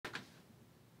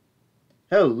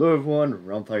Hello everyone,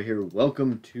 Realmfire here.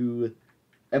 Welcome to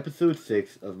episode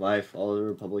 6 of my Follow the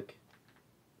Republic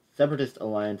Separatist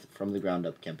Alliance from the Ground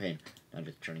Up campaign. Now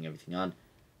just turning everything on.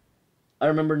 I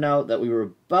remember now that we were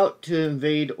about to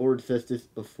invade Ord Cestus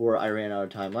before I ran out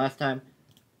of time last time.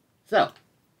 So,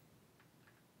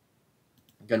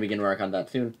 I'm going to begin work on that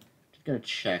soon. Just going to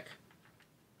check.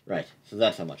 Right, so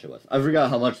that's how much it was. I forgot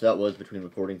how much that was between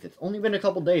recordings. It's only been a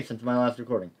couple days since my last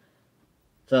recording.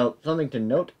 So, something to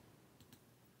note.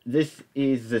 This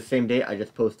is the same day I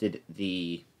just posted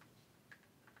the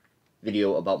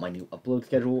video about my new upload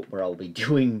schedule, where I'll be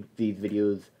doing these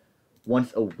videos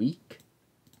once a week.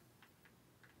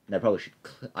 And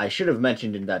I should have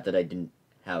mentioned in that I didn't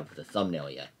have the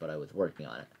thumbnail yet, but I was working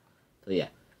on it. So yeah.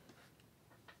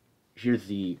 Here's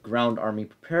the ground army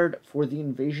prepared for the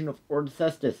invasion of Ord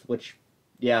Cestus, which,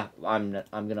 yeah, I'm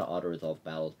gonna auto-resolve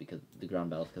battles, because the ground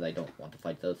battles, because I don't want to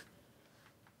fight those.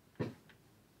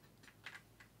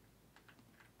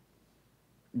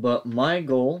 But my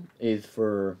goal is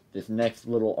for this next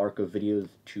little arc of videos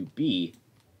to be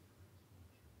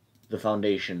the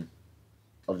foundation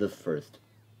of the first,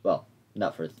 well,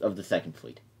 not first, of the second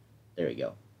fleet. There we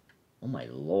go. Oh my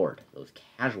lord, those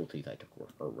casualties I took were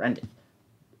horrendous.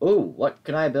 Oh, what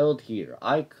can I build here?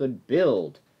 I could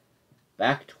build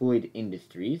Factoid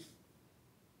Industries.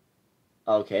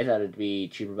 Okay, that'd be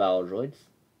cheaper battle droids.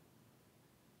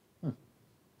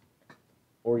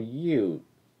 Or you,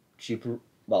 cheaper,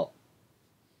 well,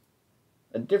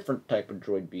 a different type of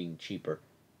droid being cheaper.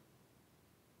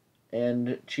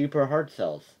 And cheaper heart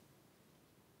cells.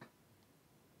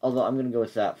 Although I'm gonna go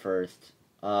with that first.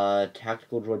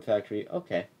 Tactical droid factory.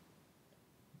 Okay,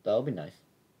 that'll be nice.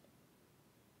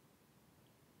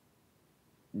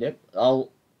 Yep,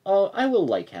 I will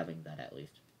like having that at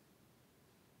least.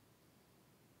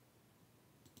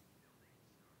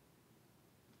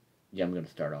 Yeah, I'm gonna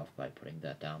start off by putting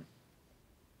that down.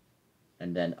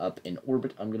 And then up in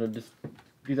orbit, I'm gonna just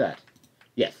do that.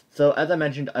 Yes, so as I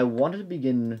mentioned, I wanted to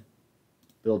begin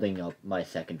building up my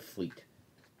second fleet.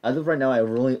 As of right now, I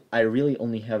really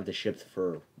only have the ships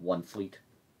for one fleet.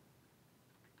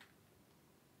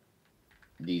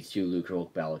 These two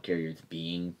Lucroak battle carriers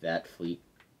being that fleet,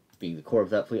 being the core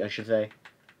of that fleet, I should say.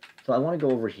 So I want to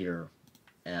go over here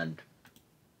and,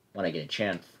 when I get a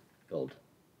chance, build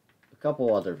a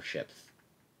couple other ships.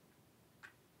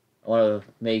 I want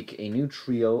to make a new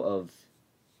trio of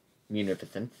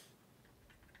munificence,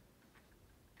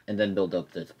 and then build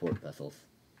up the support vessels.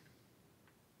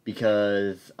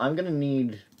 Because I'm going to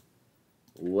need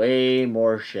way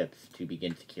more ships to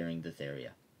begin securing this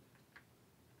area.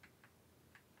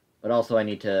 But also I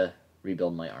need to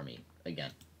rebuild my army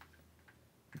again.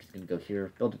 I'm just going to go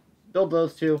here, build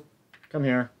those two, come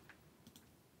here.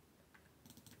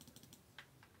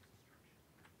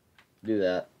 Do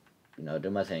that,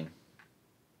 do my thing.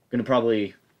 I'm going to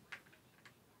probably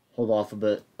hold off a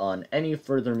bit on any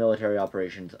further military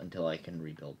operations until I can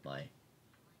rebuild my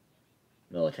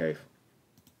military.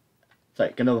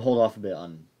 Sorry, gonna hold off a bit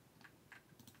on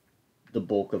the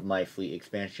bulk of my fleet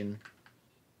expansion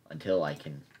until I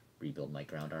can rebuild my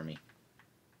ground army,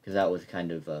 because that was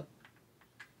kind of a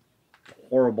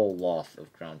horrible loss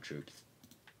of ground troops.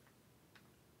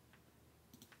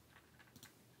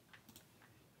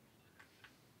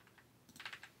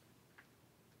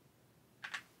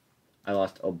 I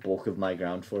lost a bulk of my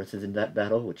ground forces in that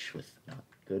battle, which was not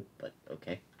good, but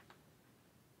okay.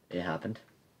 It happened.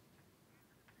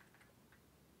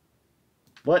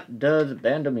 What does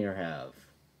Bandamir have?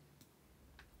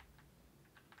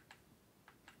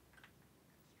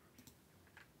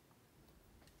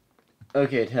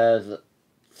 Okay, it has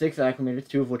 6 acclimators,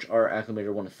 2 of which are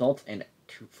acclimator 1 assaults, and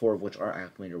 4 of which are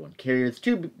acclimator 1 carriers,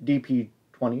 2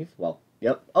 DP-20s, well,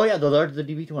 yep, oh yeah, those are the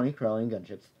DP-20 Corellian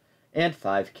gunships, and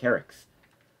 5 Carracks.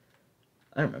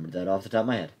 I remember that off the top of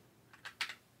my head.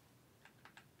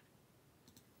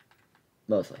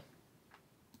 Mostly.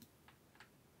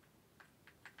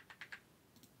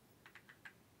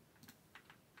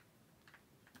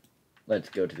 Let's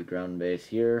go to the ground base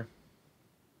here.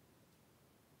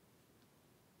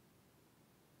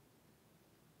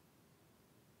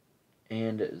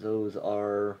 And those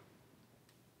are...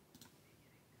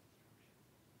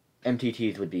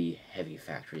 MTTs would be heavy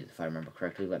factories, if I remember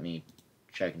correctly. Let me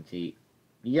check and see.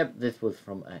 Yep, this was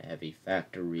from a heavy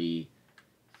factory.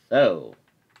 So,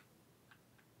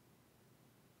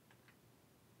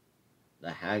 the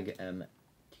Hag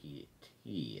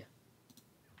MTT.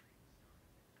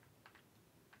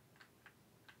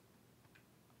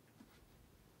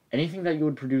 Anything that you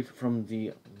would produce from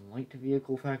the light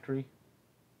vehicle factory?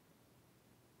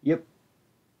 Yep.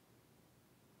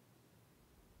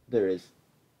 There is.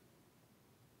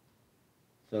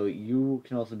 So you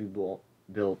can also be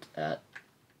built at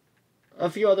a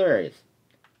few other areas.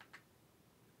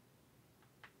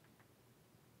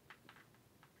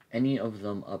 Any of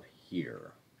them up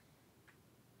here?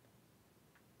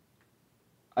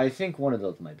 I think one of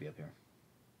those might be up here.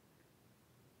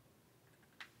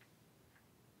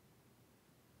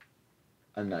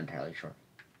 I'm not entirely sure.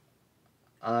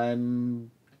 I'm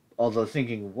although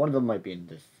thinking one of them might be in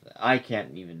this. I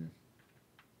can't even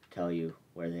tell you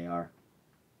where they are.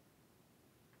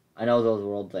 I know those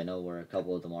worlds, I know where a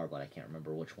couple of them are, but I can't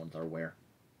remember which ones are where.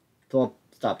 So I'll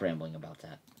stop rambling about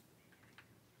that.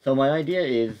 So my idea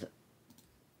is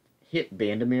hit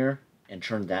Bandamere and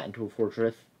turn that into a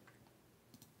fortress.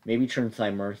 Maybe turn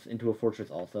Cymirth into a fortress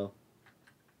also.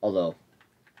 Although,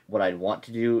 what I'd want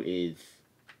to do is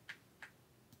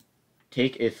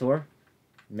take Ithor,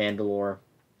 Mandalore,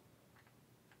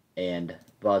 and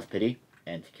Boz-Pity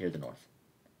and secure the north.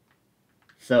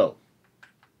 So,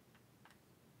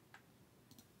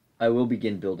 I will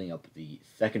begin building up the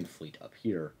second fleet up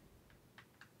here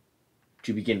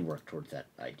to begin work towards that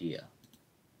idea.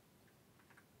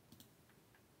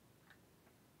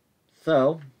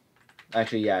 So,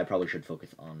 actually, yeah, I probably should focus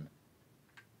on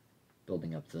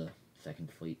building up the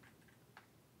second fleet.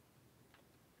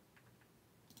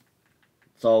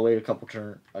 So I'll wait a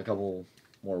couple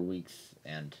more weeks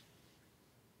and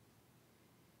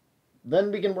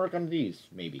then begin work on these,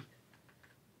 maybe.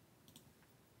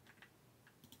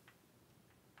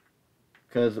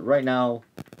 Because right now,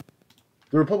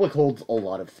 the Republic holds a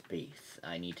lot of space.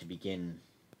 I need to begin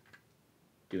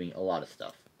doing a lot of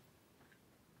stuff.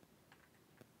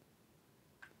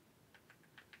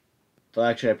 So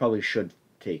actually, I probably should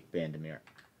take Bandamere.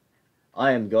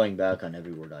 I am going back on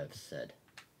every word I've said.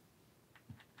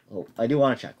 Oh, I do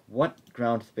want to check. What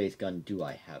ground space gun do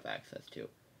I have access to?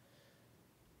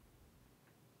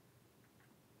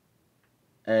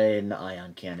 An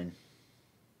ion cannon.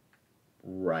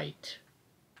 Right.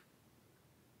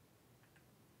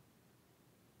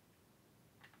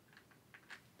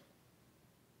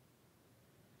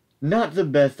 Not the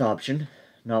best option.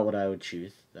 Not what I would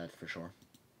choose, that's for sure.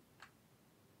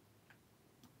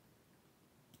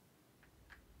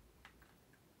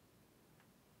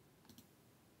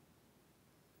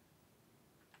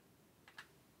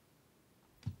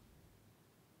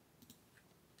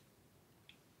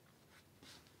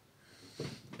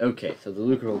 Okay, so the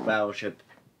Lucrehulk battleship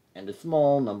and a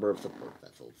small number of support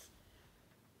vessels.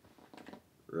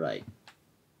 Right.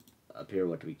 Up here,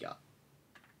 what do we got?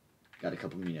 Got a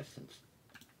couple munificents.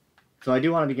 So I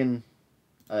do want to begin,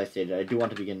 as I stated, I do want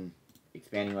to begin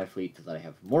expanding my fleet so that I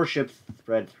have more ships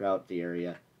spread throughout the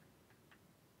area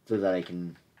so that I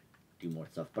can do more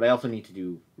stuff. But I also need to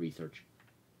do research.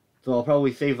 So I'll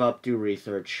probably save up, do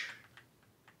research.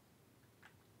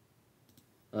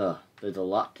 There's a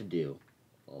lot to do.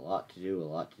 A lot to do, a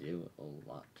lot to do, a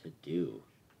lot to do.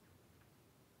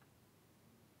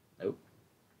 Nope.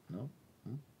 No?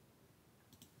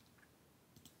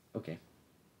 Okay.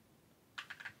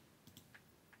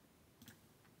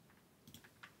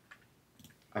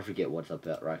 I forget what's up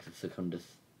at Raxus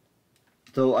Secundus.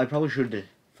 So I probably should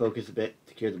focus a bit,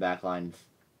 secure the back lines.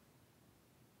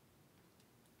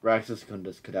 Raxus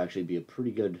Secundus could actually be a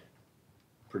pretty good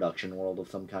production world of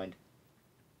some kind.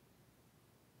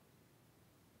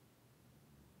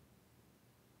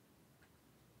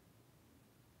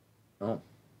 Oh.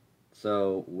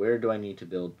 So, where do I need to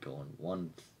build going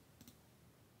once?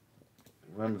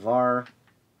 Run var.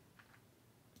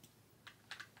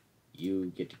 You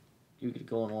get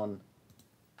going one.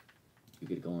 You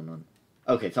get going one.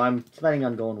 Okay, so I'm spending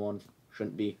on going ones.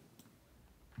 Shouldn't be.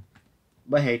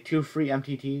 But hey, 2 free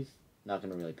MTTs. Not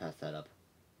gonna really pass that up.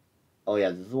 Oh yeah,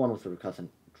 this is the one with the recusant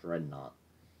dreadnought.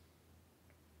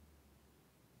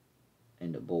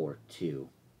 And a Bulwark 2.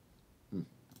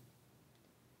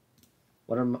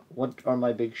 What are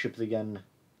my big ships again?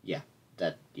 Yeah.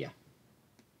 The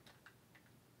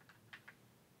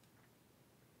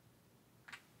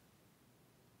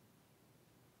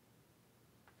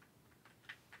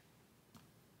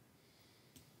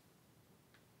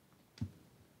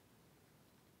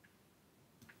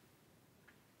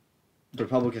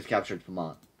Republic has captured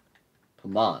Pamont.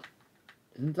 Pamont.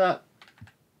 Isn't that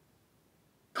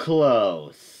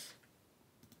close?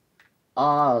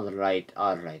 Alright.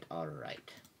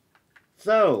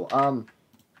 So,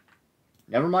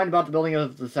 never mind about the building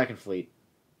of the second fleet.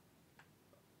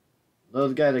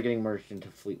 Those guys are getting merged into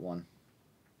Fleet 1.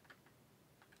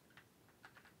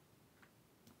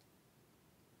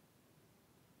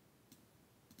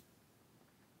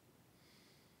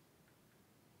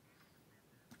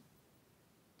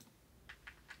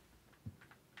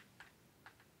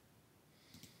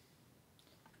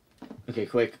 Okay,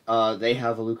 quick. They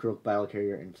have a Lucrook battle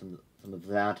carrier and some of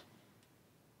that.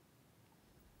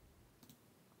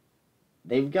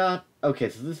 They've got... Okay,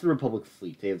 so this is the Republic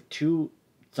fleet. They have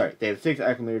they have 6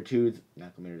 Acclimator 2s, an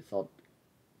Acclimator Assault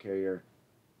Carrier,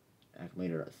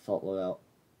 Acclimator Assault Loadout,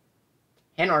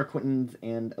 10 Arquitins,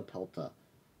 and a Pelta.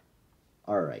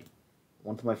 Alright.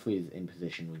 Once my fleet is in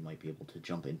position, we might be able to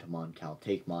jump into Moncal,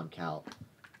 take Moncal,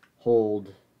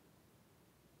 hold...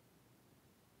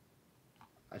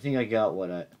 I think I got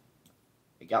what I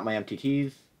got my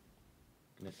MTTs.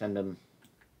 Gonna send them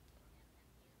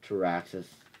to Raxus.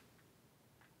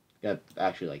 Got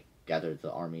actually like gathered the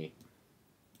army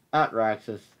at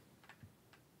Raxus.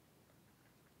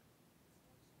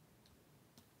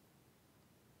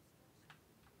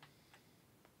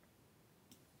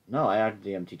 No, I added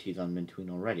the MTTs on Mintween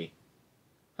already.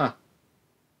 Huh.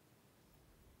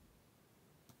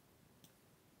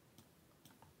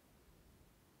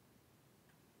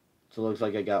 So it looks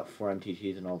like I got 4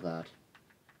 MTTs and all that.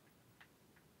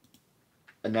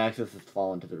 Anaxis has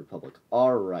fallen to the Republic.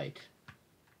 Alright.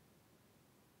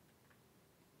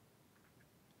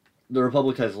 The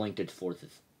Republic has linked its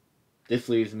forces. This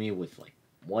leaves me with, like,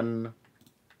 one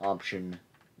option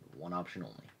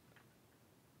only.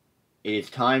 It is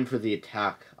time for the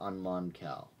attack on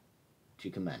Moncal to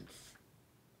commence.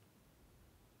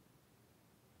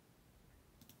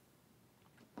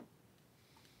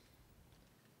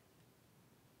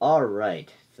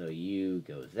 Alright, so you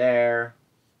go there.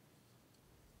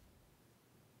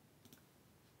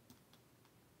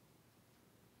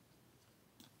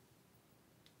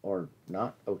 Or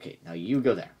not? Okay, now you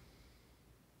go there.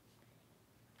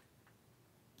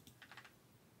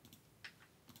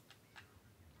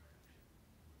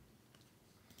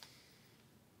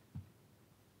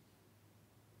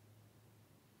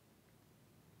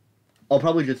 I'll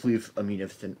probably just leave a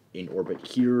Munificent in orbit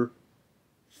here.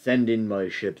 Send in my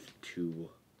ships to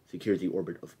secure the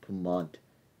orbit of Pamont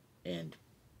and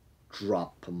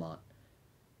drop Pamont.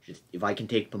 Just, if I can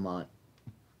take Pamont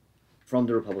from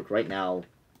the Republic right now,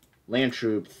 land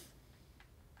troops,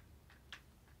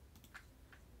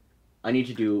 I need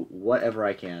to do whatever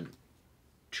I can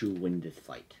to win this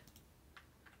fight.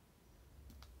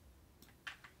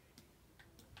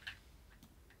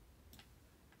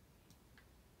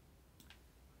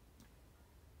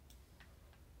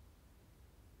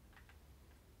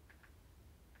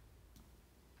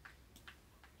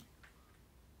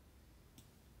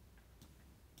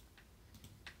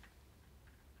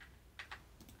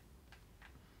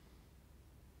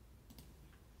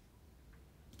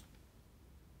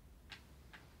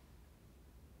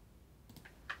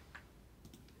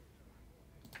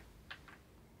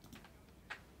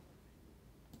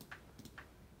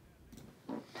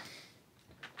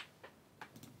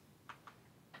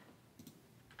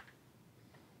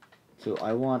 So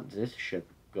I want this ship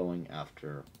going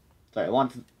after... Sorry, I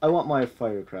want my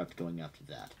firecraft going after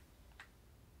that.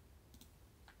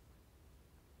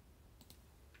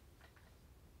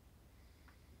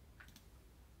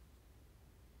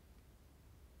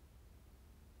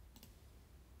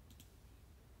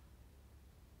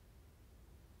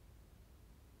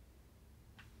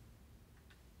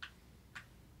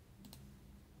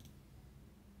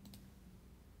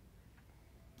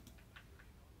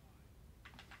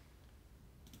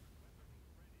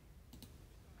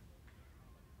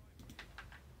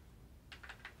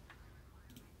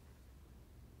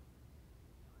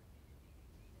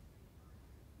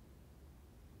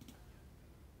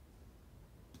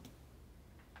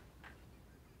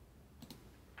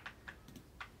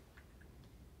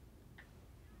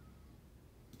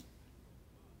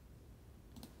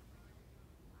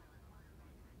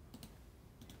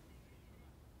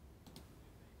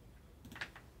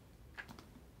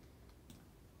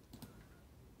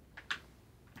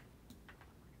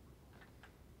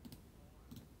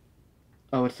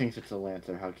 Oh, it thinks it's a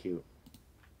Lancer. How cute.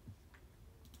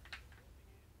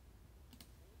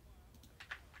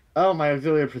 Oh, my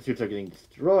auxiliary pursuits are getting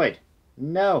destroyed.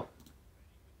 No.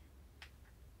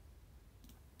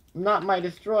 Not my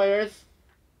destroyers.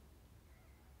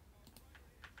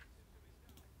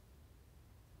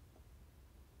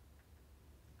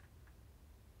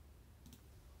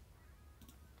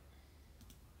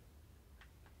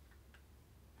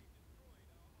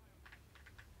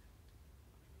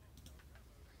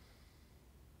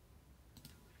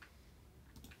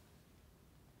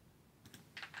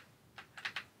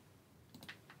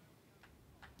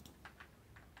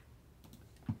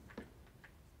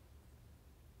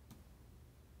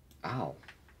 Ow.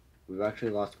 We've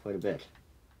actually lost quite a bit.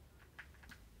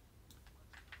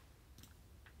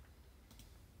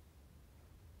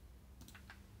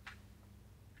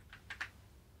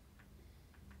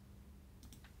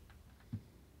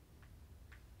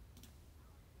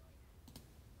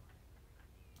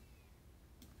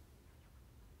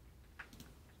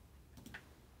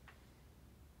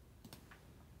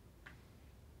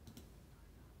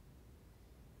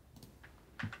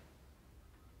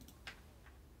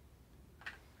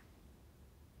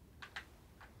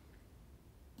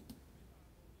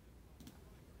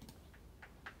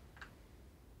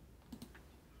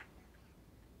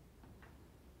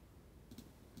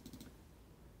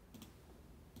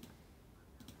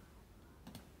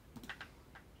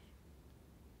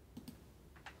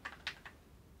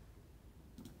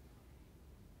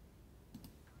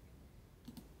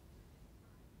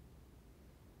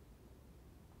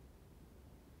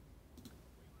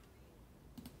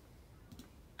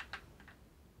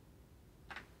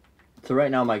 So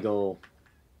right now my goal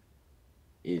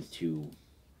is to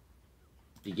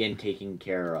begin taking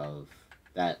care of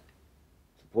that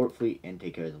support fleet and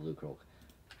take care of the Lucroak.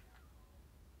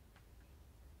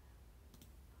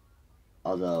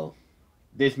 Although,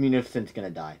 this Munificent's gonna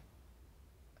die.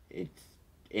 It's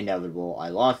inevitable. I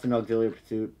lost an auxiliary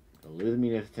pursuit, gonna lose a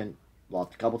Munificent,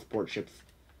 lost a couple support ships.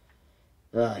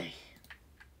 Ugh,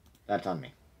 that's on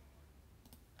me.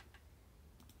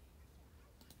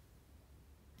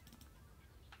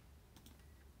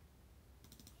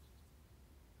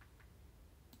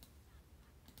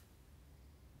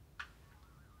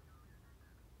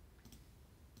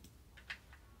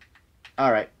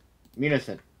 Alright,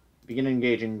 Munificent. Begin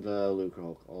engaging the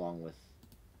Lucroak along with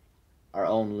our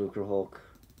own Lucroak.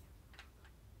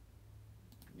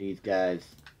 These guys,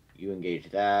 you engage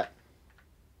that.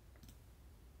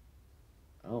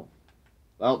 Oh.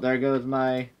 Well, there goes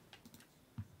my...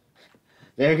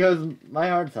 There goes my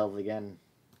hard cells again.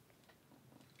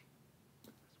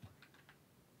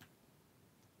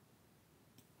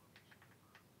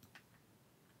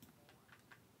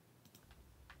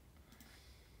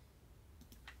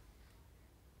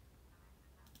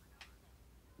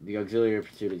 The auxiliary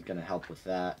pursuit is going to help with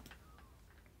that.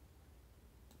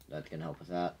 That's going to help with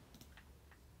that.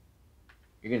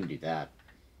 You're going to do that.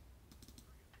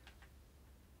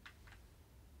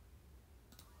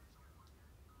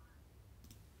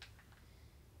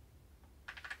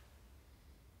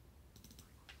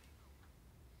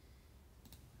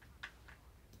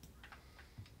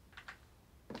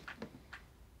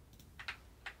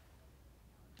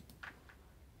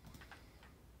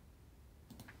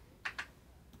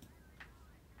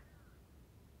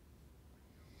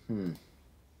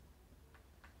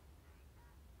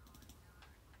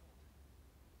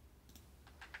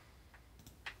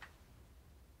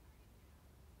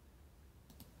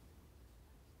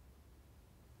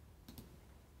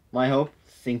 My hope,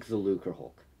 sink the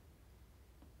Lucroak.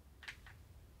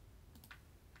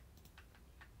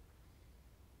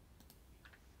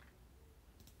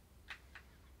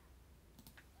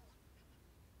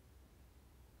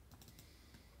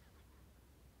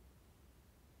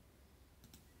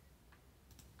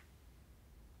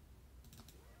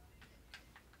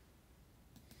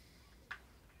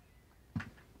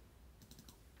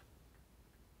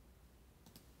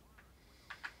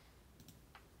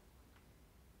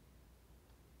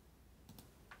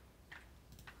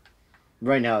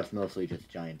 Right now, it's mostly just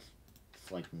giants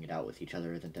slinking it out with each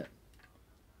other, isn't it?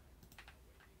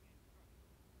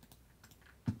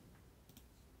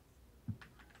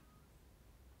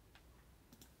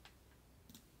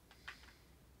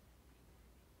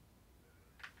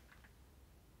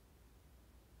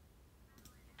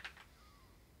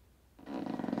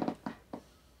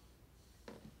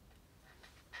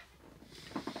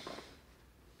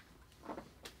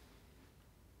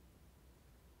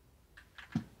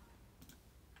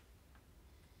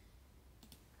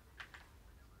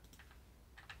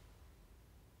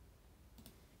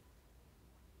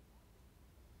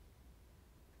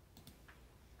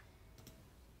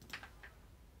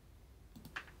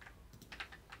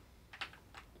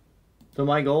 So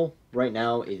my goal right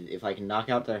now is if I can knock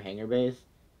out their hangar bays,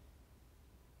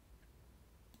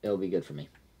 it'll be good for me,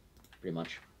 pretty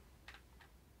much.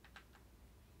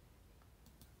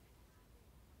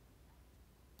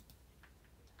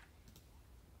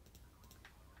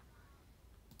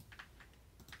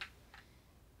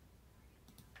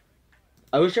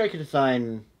 I wish I could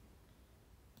assign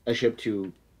a ship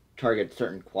to target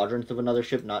certain quadrants of another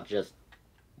ship, not just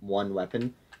one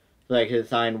weapon. So I could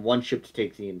assign one ship to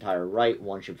take the entire right,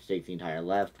 one ship to take the entire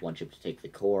left, one ship to take the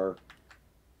core,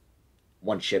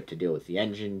 one ship to deal with the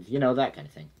engines, you know, that kind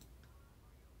of thing.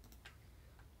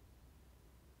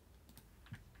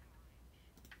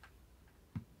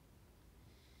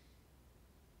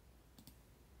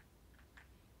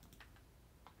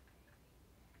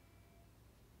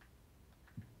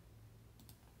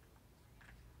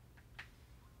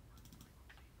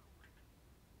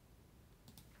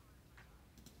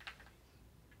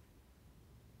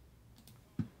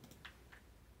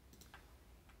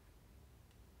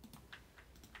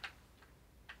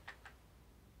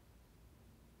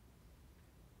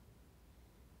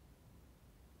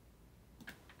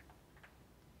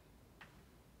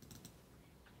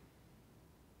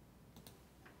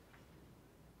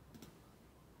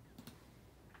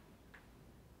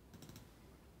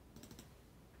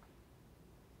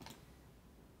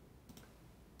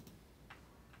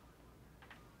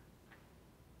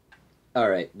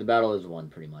 Alright, the battle is won,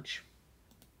 pretty much.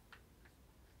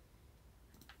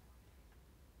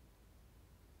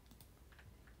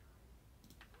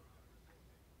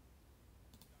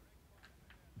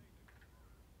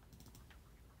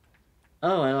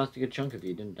 Oh, I lost a good chunk of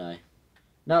you, didn't I?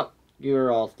 No, you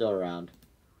were all still around.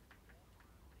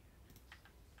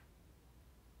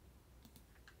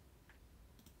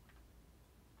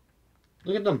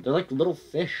 Look at them. They're like little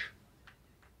fish.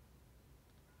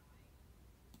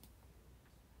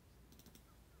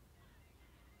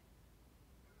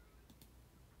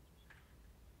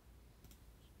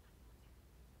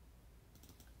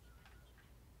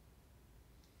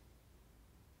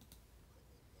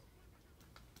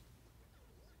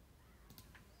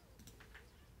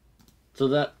 So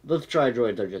that those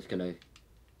tri-droids are just gonna,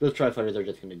 those tri-fighters are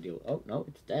just gonna deal. Oh no,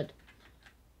 it's dead.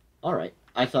 All right,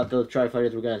 I thought those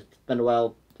tri-fighters were gonna spend a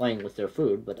while playing with their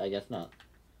food, but I guess not.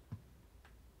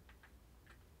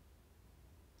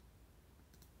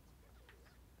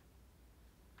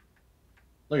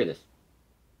 Look at this.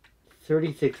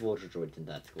 36 Vulture droids in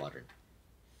that squadron.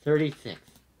 36.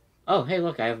 Oh, hey,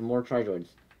 look, I have more tri-droids.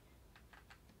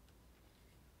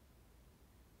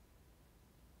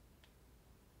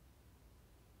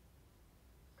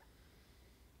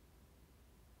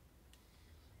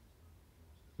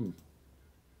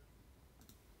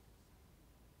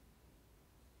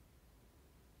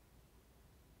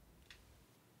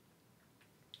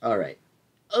 Alright.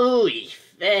 Ooh,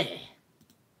 I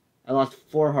lost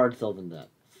 4 hard cells in that.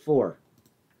 4.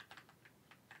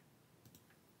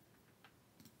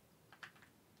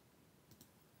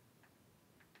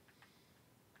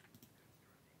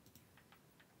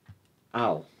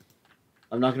 Ow.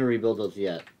 I'm not gonna rebuild those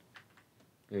yet.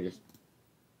 I'm gonna just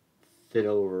sit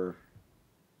over.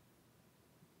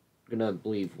 I'm gonna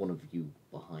leave one of you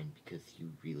behind because you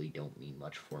really don't mean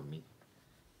much for me.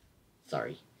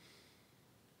 Sorry.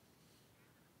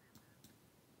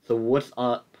 So what's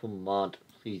up, Pomont?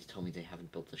 Please tell me they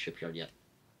haven't built the shipyard yet.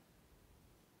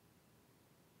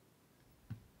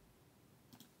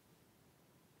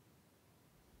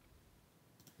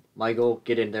 Michael,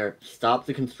 get in there. Stop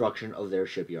the construction of their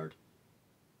shipyard.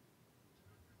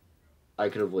 I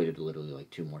could have waited literally like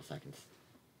 2 more seconds.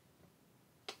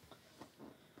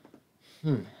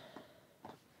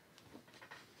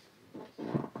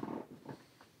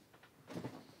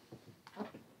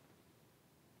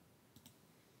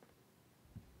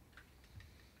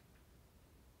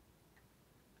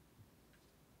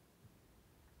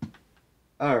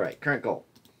 Alright, current goal.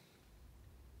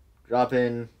 Drop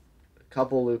in a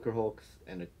couple Lucre Hulks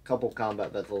and a couple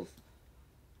combat vessels.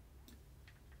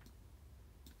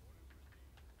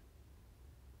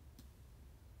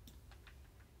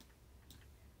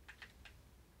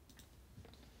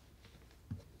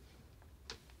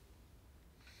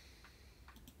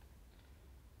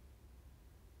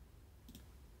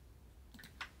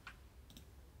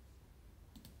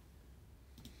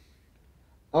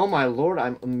 Oh my lord,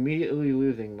 I'm immediately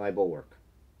losing my bulwark.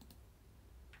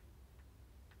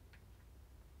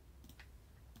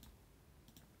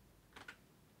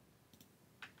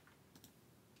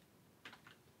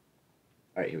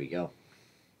 Alright, here we go.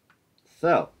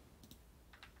 So,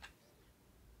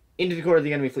 into the core of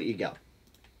the enemy fleet you go.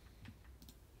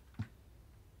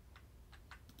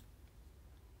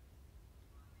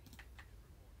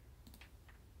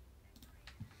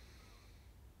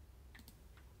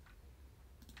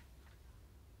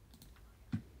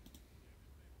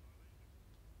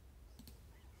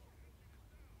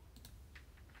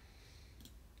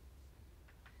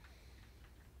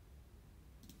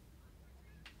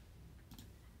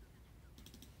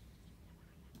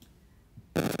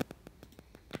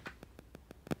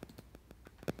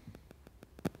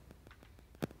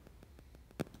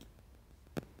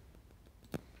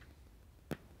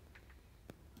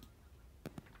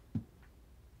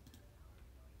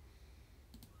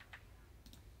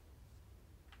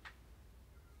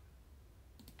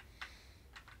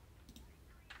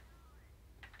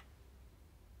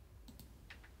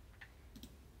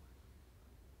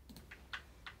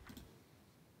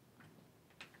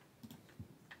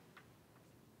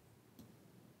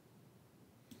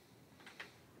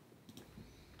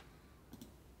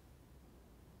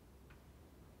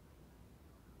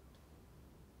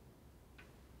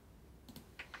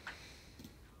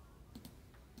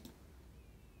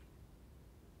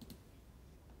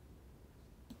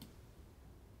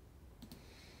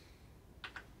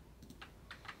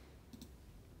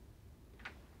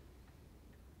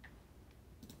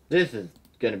 This is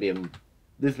gonna be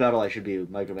this battle I should be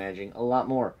micromanaging a lot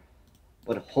more.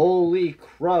 But holy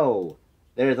crow,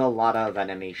 there's a lot of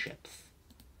enemy ships.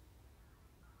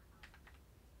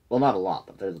 Well, not a lot,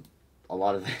 but there's a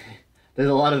lot of there's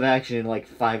a lot of action in like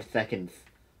 5 seconds.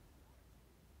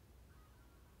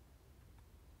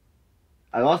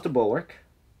 I lost a bulwark,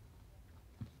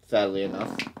 sadly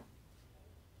enough.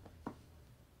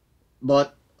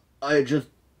 But I just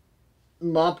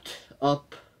mopped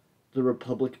up the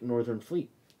Republic Northern Fleet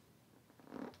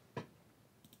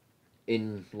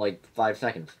in like 5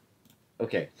 seconds.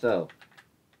 Okay, so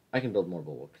I can build more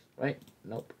bulwarks, right?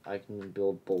 Nope. I can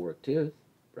build bulwark 2,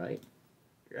 right?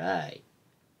 Right.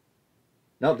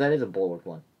 Nope, that is a bulwark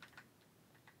 1.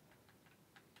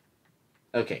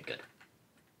 Okay, good.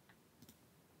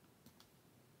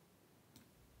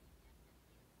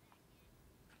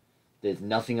 There's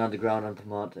nothing on the ground on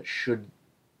Vermont that should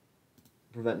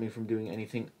prevent me from doing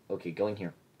anything. Okay, going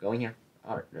here. Going here.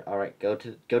 Alright, go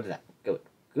to that. Go.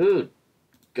 Good.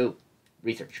 Go.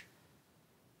 Research.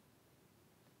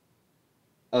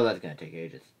 Oh, that's gonna take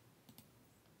ages.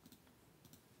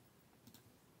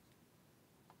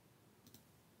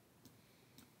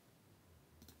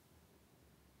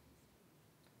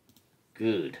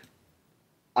 Good.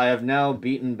 I have now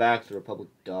beaten back the Republic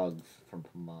dogs from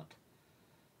Vermont.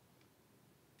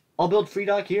 I'll build Free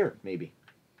Dock here, maybe.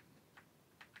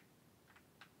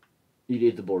 It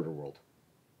is the border world,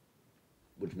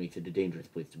 which makes it a dangerous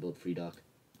place to build Free Dock.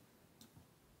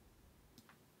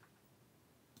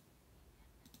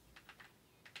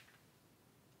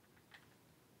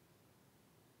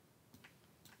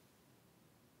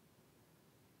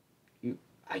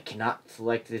 I cannot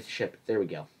select this ship. There we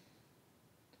go.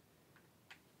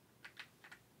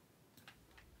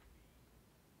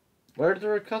 Where did the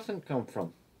recussant come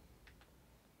from?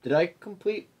 Did I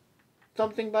complete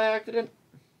something by accident?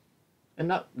 And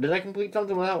not... Did I complete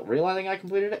something without realizing I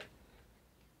completed it?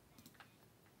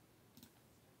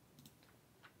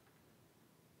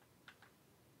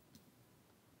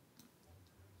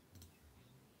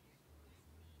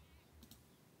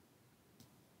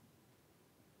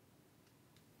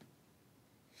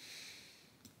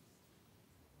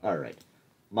 Alright.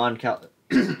 Moncal...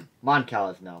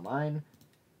 Moncal is now mine.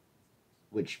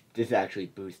 Which, this actually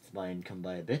boosts my income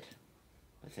by a bit.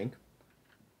 I think.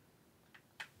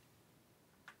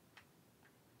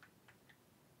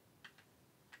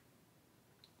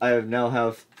 I now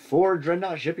have 4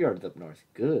 Dreadnought shipyards up north.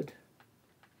 Good.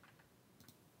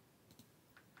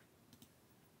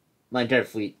 My entire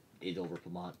fleet is over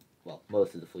Vermont. Well,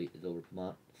 most of the fleet is over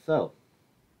Vermont. So.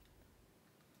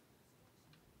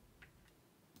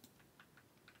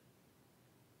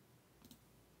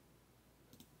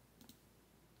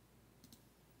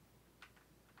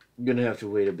 I'm gonna have to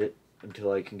wait a bit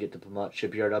until I can get the Vermont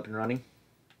shipyard up and running.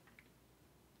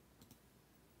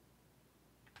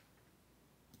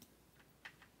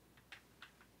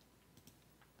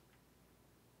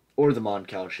 Or the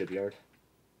Moncal shipyard.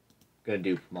 I'm gonna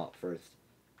do Vermont first.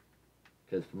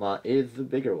 Because Vermont is the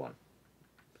bigger one.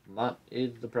 Vermont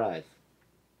is the prize.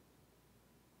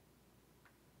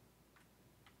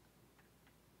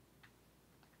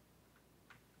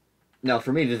 Now,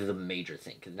 for me, this is a major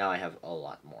thing, because now I have a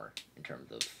lot more in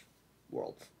terms of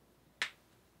worlds.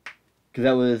 Because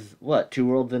that was, what, 2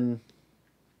 worlds in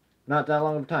not that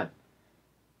long of a time.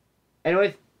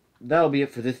 Anyways, that'll be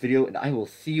it for this video, and I will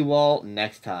see you all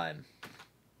next time.